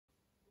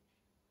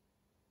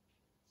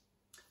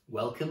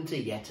Welcome to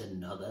yet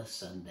another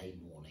Sunday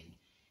morning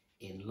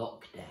in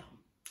lockdown.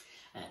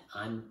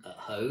 I'm at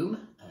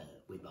home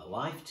with my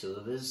wife, two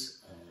of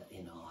us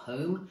in our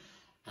home,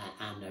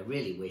 and I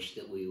really wish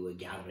that we were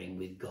gathering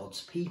with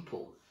God's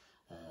people,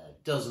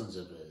 dozens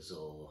of us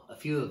or a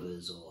few of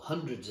us or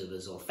hundreds of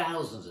us or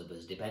thousands of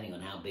us, depending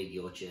on how big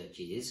your church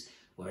is,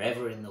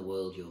 wherever in the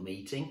world you're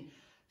meeting,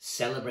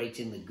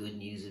 celebrating the good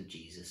news of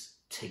Jesus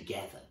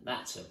together.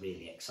 That's a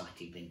really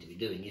exciting thing to be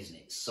doing, isn't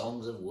it?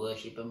 Songs of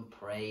worship and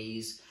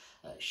praise,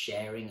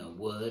 sharing a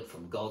word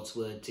from God's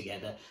word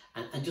together,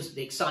 and just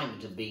the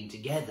excitement of being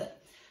together,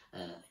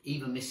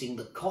 even missing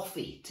the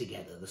coffee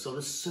together, the sort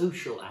of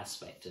social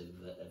aspect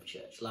of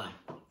church life.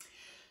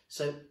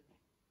 So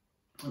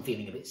I'm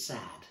feeling a bit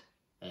sad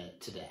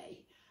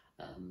today.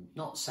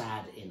 Not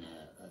sad in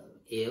a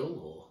ill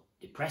or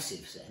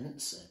depressive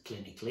sense,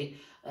 clinically,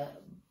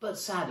 but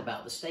sad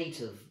about the state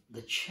of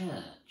the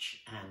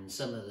church and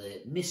some of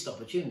the missed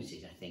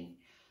opportunities I think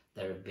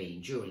there have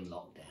been during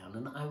lockdown,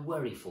 and I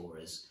worry for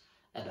us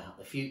about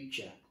the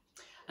future.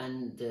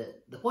 And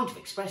the point of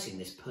expressing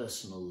this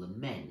personal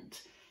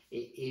lament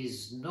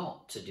is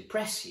not to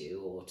depress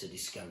you or to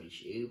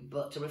discourage you,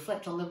 but to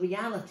reflect on the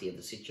reality of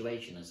the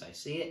situation as I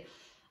see it,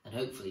 and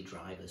hopefully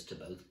drive us to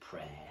both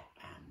prayer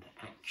and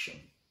action.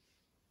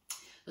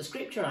 The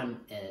scripture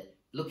I'm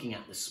looking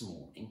at this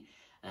morning,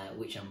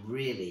 which I'm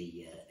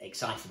really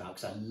excited about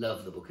because I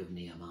love the book of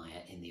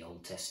Nehemiah in the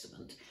Old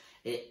Testament,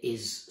 it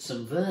is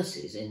some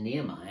verses in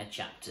Nehemiah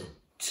chapter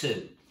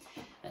 2.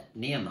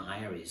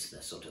 Nehemiah is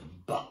the sort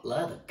of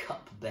butler, the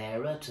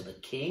cupbearer to the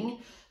king,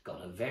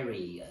 got a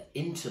very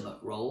intimate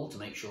role to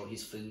make sure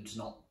his food's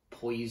not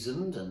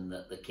poisoned and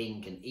that the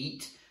king can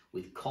eat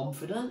with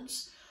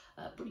confidence.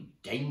 A pretty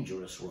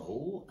dangerous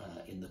role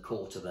in the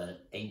court of an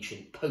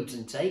ancient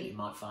potentate. You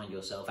might find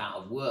yourself out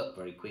of work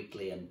very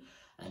quickly, and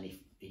if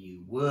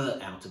you were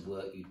out of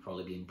work, you'd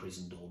probably be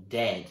imprisoned or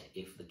dead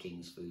if the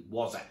king's food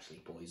was actually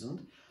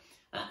poisoned.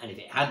 And if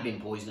it had been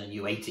poisoned and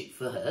you ate it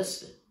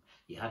first,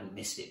 you hadn't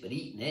missed it but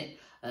eaten it,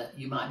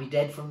 you might be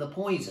dead from the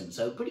poison.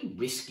 So pretty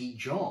risky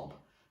job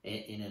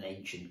in an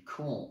ancient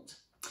court.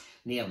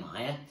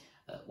 Nehemiah,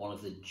 one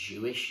of the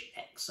Jewish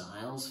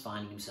exiles,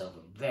 finding himself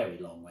a very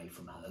long way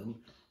from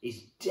home,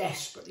 is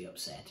desperately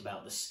upset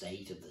about the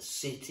state of the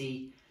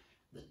city,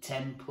 the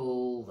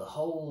temple, the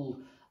whole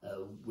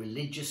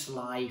religious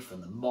life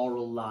and the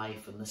moral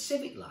life and the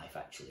civic life,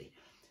 actually,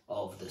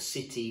 of the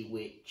city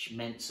which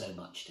meant so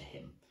much to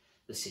him,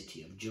 the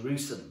city of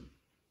Jerusalem.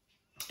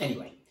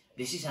 Anyway,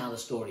 this is how the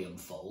story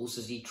unfolds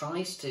as he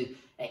tries to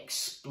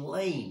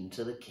explain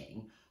to the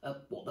king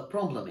what the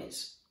problem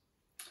is.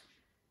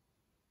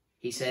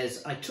 He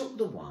says, I took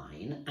the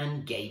wine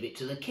and gave it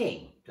to the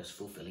king, just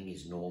fulfilling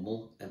his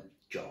normal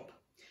job.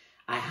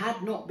 I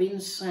had not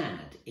been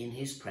sad in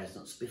his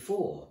presence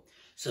before.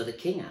 So the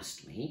king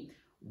asked me,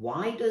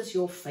 why does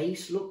your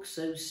face look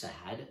so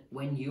sad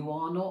when you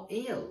are not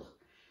ill?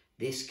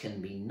 This can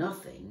be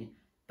nothing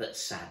but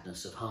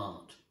sadness of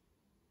heart.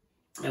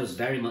 I was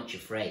very much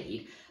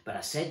afraid, but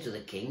I said to the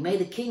king, may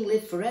the king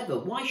live forever.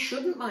 Why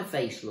shouldn't my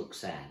face look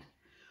sad?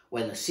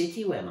 When the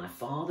city where my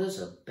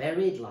fathers are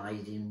buried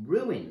lies in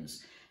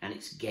ruins and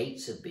its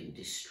gates have been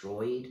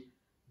destroyed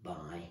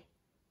by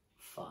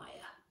fire.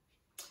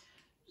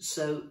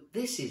 So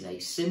this is a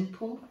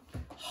simple,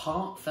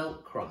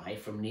 heartfelt cry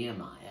from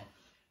Nehemiah.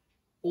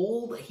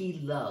 All that he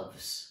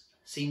loves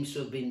seems to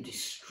have been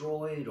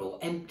destroyed or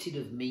emptied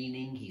of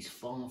meaning. He's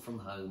far from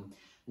home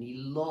and he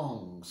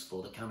longs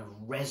for the kind of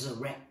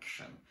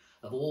resurrection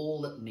of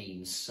all that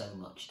means so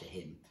much to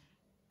him,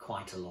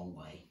 quite a long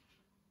way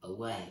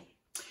away.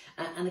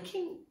 And the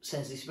king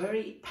says this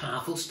very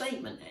powerful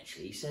statement,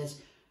 actually. He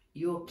says,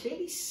 you're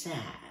clearly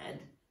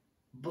sad,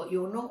 but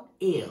you're not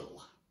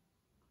ill.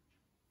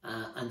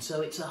 And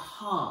so it's a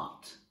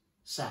heart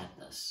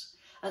sadness.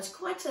 That's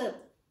quite an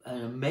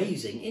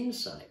amazing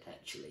insight,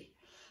 actually,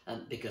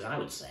 because I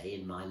would say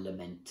in my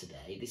lament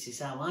today, this is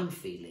how I'm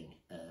feeling,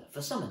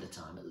 for some of the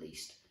time at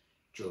least,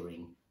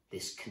 during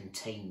this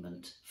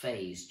containment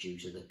phase due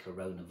to the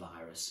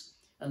coronavirus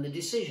and the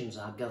decisions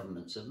our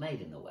governments have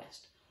made in the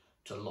West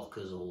to lock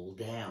us all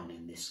down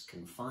in this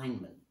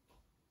confinement.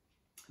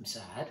 I'm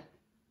sad,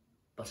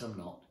 but I'm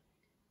not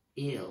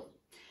ill.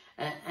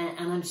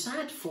 And I'm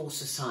sad for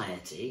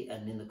society,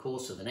 and in the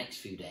course of the next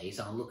few days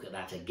I'll look at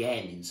that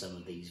again in some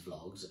of these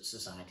vlogs, at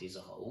society as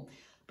a whole,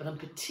 but I'm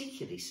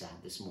particularly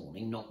sad this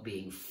morning not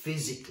being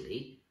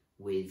physically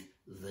with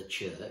the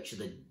church,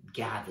 the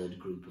gathered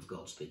group of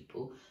God's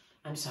people.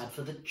 I'm sad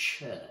for the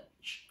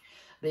church,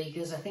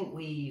 because I think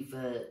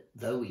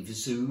though we've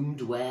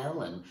Zoomed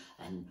well,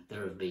 and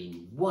there have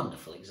been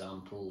wonderful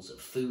examples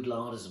of food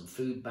larders and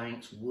food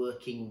banks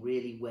working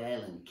really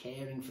well and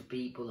caring for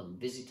people and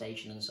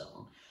visitation and so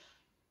on,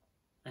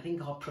 I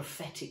think our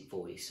prophetic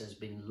voice has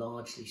been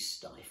largely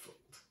stifled.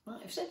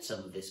 I've said some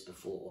of this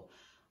before.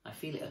 I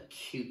feel it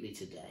acutely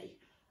today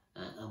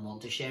and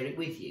want to share it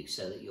with you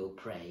so that you'll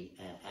pray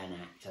and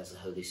act as the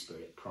Holy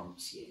Spirit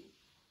prompts you.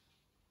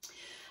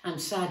 I'm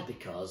sad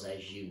because,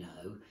 as you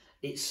know,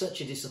 it's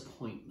such a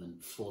disappointment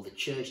for the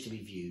church to be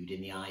viewed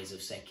in the eyes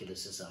of secular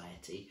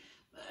society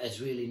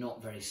as really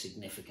not very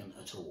significant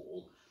at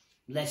all.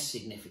 Less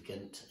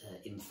significant,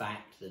 in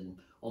fact, than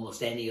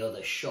almost any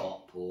other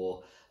shop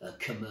or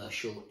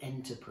commercial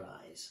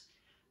enterprise.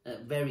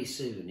 Very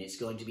soon it's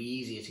going to be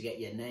easier to get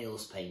your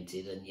nails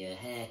painted and your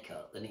hair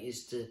cut than it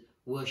is to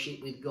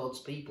worship with God's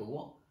people.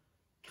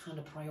 What kind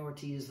of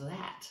priority is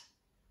that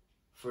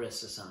for a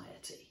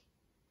society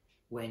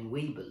when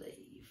we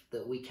believe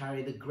that we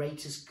carry the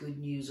greatest good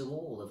news of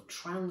all, of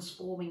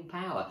transforming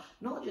power,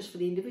 not just for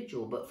the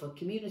individual, but for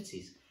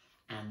communities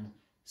and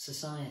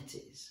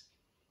societies?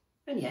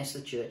 And yes,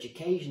 the church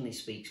occasionally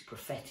speaks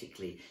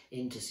prophetically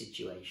into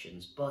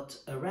situations, but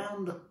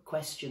around the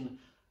question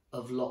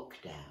of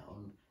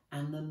lockdown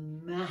and the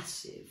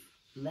massive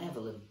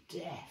level of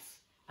death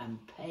and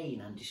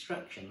pain and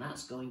destruction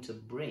that's going to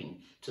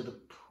bring to the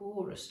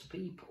poorest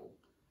people,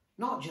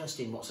 not just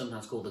in what's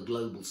sometimes called the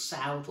global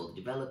south or the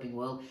developing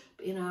world,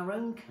 but in our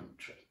own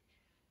country.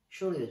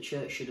 Surely the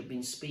church should have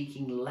been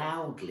speaking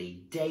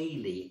loudly,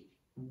 daily,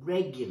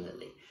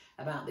 regularly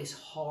about this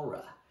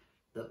horror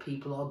that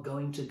people are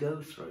going to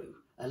go through,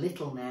 a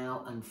little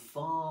now and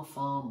far,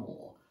 far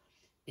more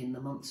in the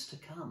months to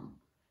come.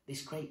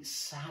 This great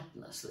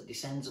sadness that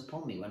descends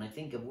upon me when I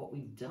think of what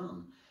we've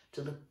done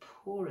to the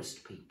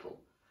poorest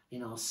people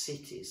in our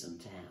cities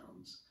and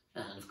towns,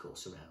 and of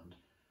course around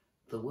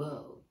the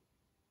world.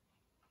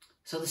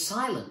 So the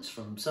silence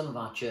from some of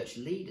our church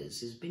leaders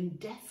has been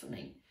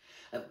deafening.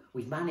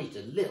 We've managed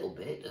a little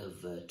bit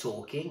of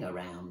talking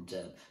around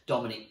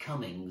Dominic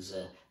Cummings'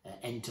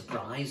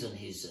 enterprise and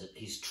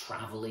his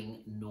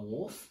travelling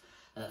north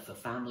for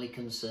family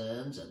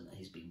concerns, and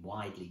he's been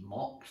widely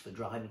mocked for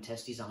driving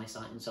test his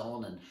eyesight and so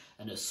on, and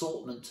an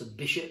assortment of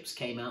bishops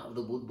came out of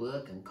the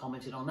woodwork and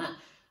commented on that.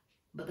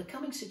 But the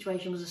Cummings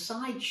situation was a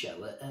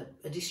sideshow,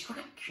 a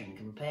distraction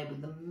compared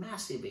with the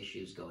massive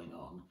issues going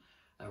on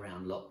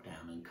around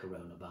lockdown and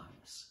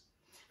coronavirus.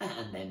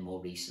 And then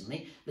more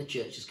recently, the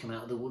church has come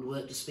out of the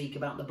woodwork to speak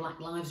about the Black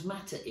Lives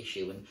Matter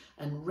issue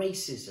and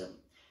racism.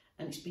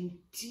 And it's been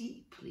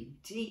deeply,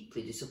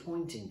 deeply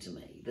disappointing to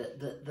me that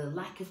the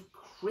lack of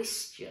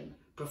Christian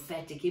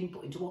prophetic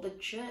input into what the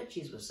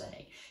churches were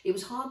saying. It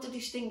was hard to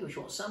distinguish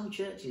what some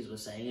churches were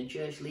saying and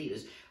church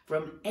leaders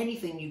from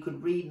anything you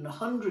could read in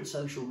 100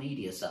 social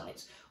media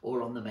sites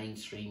or on the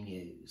mainstream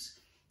news.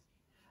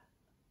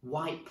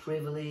 White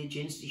privilege,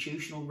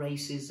 institutional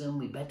racism,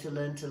 we better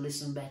learn to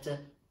listen better.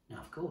 Now,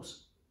 of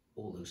course,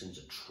 all those things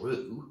are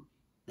true,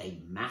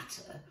 they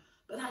matter,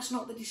 but that's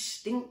not the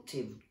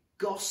distinctive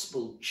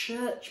gospel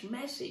church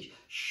message.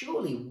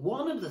 Surely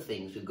one of the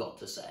things we've got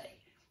to say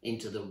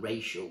into the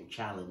racial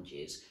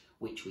challenges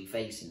which we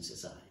face in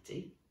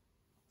society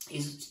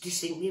is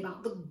distinctly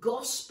about the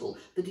gospel,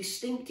 the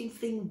distinctive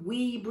thing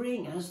we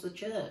bring as the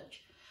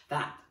church.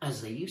 That,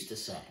 as they used to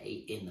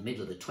say in the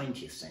middle of the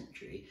 20th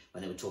century,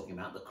 when they were talking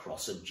about the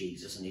cross of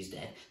Jesus and his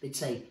death, they'd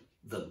say,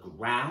 the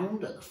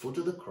ground at the foot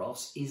of the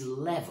cross is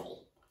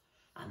level.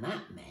 And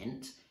that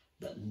meant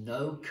that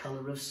no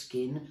colour of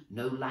skin,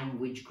 no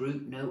language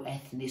group, no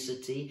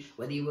ethnicity,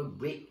 whether you were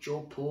rich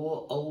or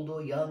poor, old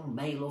or young,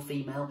 male or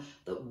female,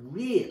 that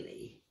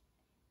really,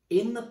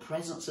 in the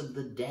presence of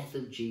the death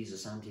of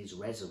Jesus and his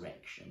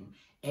resurrection,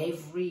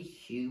 every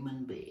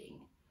human being,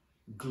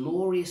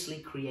 gloriously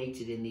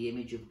created in the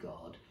image of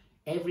God,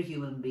 every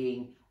human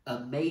being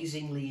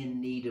amazingly in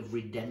need of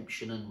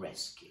redemption and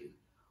rescue,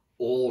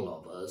 all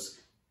of us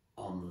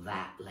on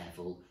that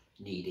level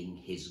needing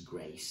his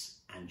grace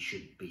and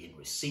should be in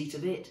receipt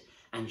of it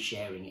and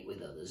sharing it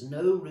with others.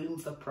 No room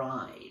for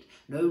pride,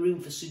 no room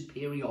for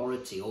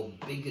superiority or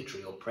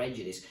bigotry or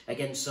prejudice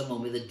against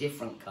someone with a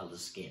different colour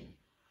skin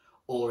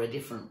or a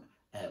different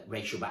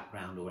racial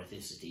background or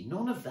ethnicity.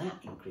 None of that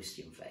in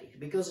Christian faith,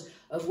 because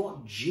of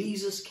what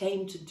Jesus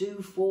came to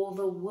do for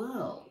the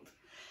world.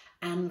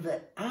 And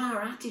that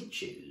our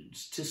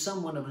attitudes to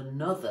someone of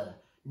another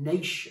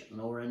nation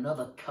or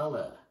another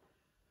colour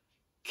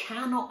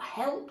cannot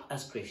help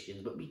as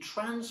Christians but be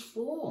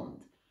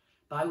transformed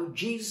by what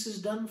Jesus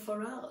has done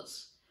for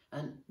us.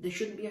 And there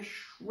shouldn't be a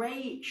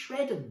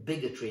shred of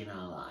bigotry in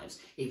our lives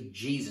if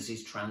Jesus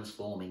is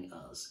transforming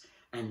us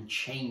and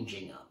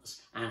changing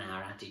us and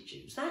our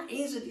attitudes. That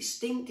is a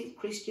distinctive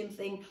Christian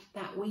thing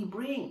that we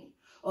bring.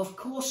 Of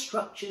course,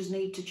 structures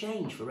need to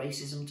change for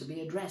racism to be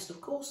addressed.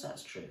 Of course,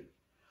 that's true.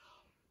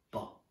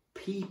 But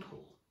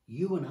people,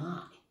 you and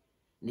I,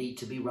 need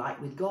to be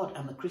right with God,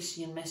 and the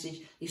Christian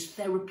message is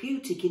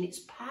therapeutic in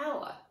its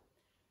power.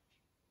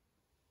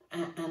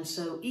 And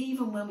so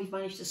even when we've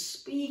managed to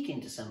speak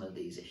into some of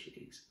these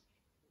issues,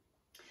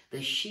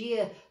 the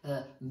sheer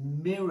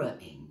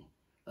mirroring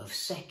of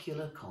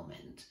secular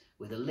comment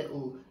with a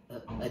little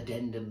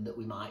addendum that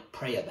we might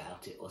pray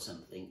about it or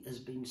something has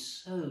been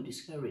so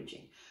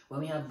discouraging. When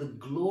we have the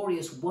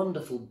glorious,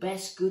 wonderful,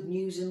 best good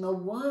news in the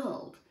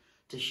world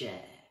to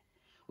share,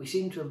 we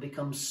seem to have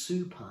become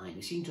supine,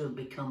 we seem to have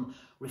become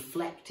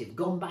reflective,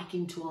 gone back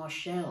into our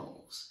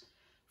shells.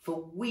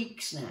 For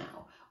weeks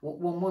now,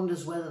 one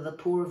wonders whether the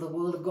poor of the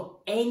world have got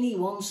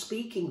anyone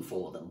speaking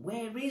for them.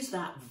 Where is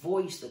that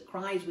voice that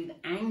cries with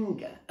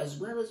anger as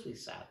well as with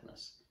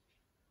sadness,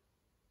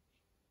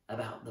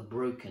 about the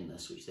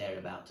brokenness which they're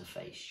about to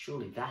face.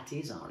 Surely that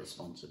is our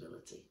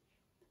responsibility.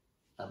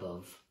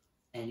 Above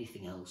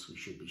anything else, we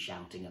should be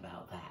shouting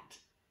about that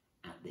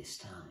at this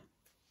time.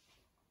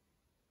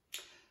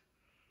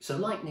 So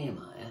like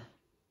Nehemiah,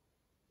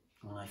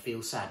 when I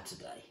feel sad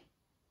today,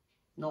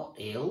 not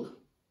ill,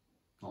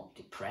 not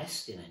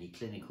depressed in any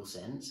clinical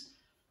sense,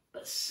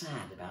 but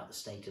sad about the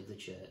state of the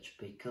church,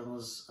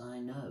 because I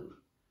know,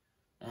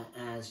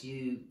 as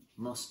you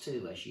must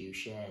too, as you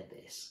share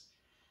this,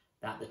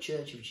 that the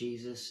Church of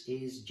Jesus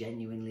is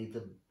genuinely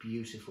the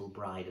beautiful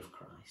bride of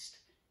Christ.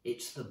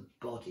 It's the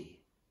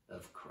body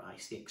of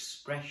Christ, the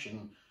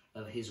expression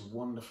of his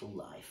wonderful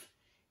life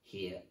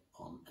here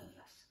on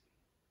earth,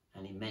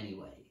 and in many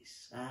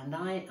ways. And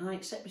I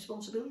accept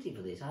responsibility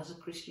for this as a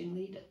Christian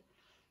leader.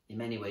 In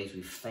many ways,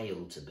 we've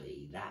failed to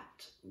be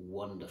that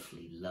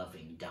wonderfully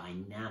loving,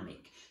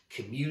 dynamic,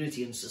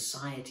 community and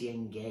society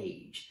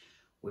engaged.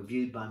 We're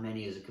viewed by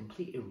many as a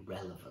complete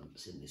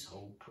irrelevance in this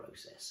whole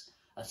process,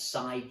 a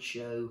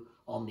sideshow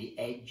on the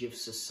edge of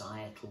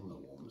societal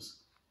norms.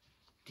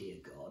 Dear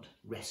God,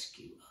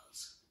 rescue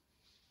us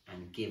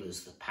and give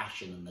us the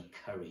passion and the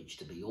courage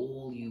to be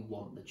all you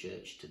want the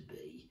church to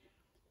be,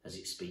 as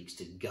it speaks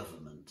to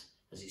government,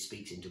 as it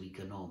speaks into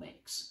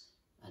economics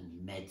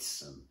and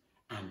medicine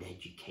and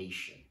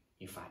education.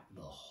 In fact,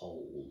 the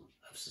whole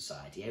of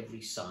society,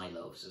 every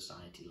silo of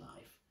society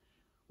life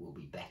will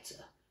be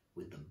better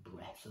with the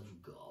breath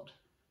of God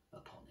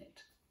upon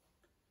it.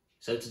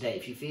 So today,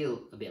 if you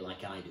feel a bit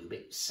like I do, a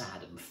bit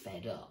sad and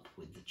fed up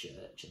with the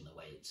church and the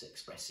way it's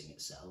expressing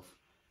itself,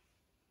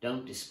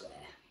 don't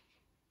despair,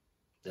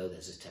 though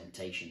there's a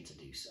temptation to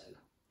do so.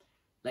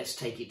 Let's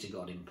take it to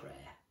God in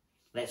prayer.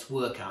 Let's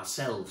work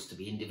ourselves to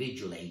be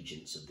individual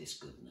agents of this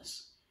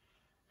goodness,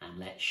 and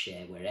let's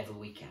share wherever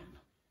we can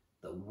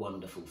the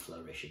wonderful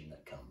flourishing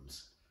that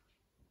comes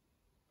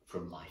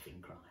from life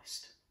in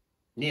Christ.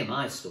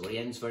 Nehemiah's story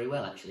ends very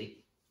well,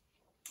 actually.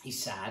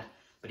 He's sad,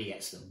 but he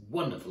gets the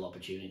wonderful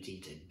opportunity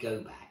to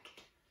go back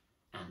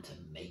and to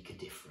make a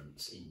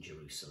difference in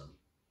Jerusalem.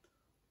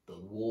 The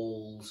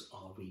walls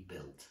are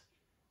rebuilt,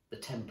 the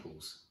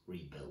temples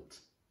rebuilt,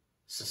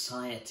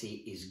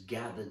 society is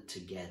gathered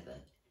together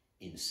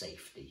in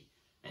safety,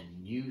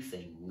 and new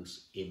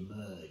things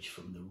emerge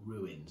from the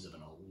ruins of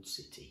an old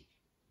city.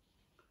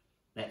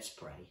 Let's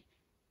pray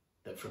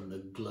that from the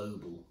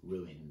global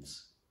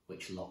ruins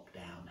which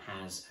lockdown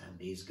has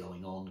and is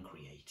going on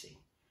creating,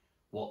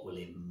 what will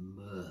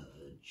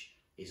emerge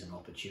is an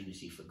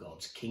opportunity for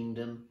God's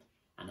kingdom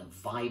and a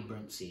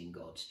vibrancy in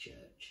God's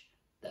church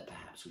that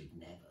perhaps we've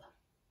never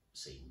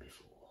seen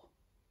before.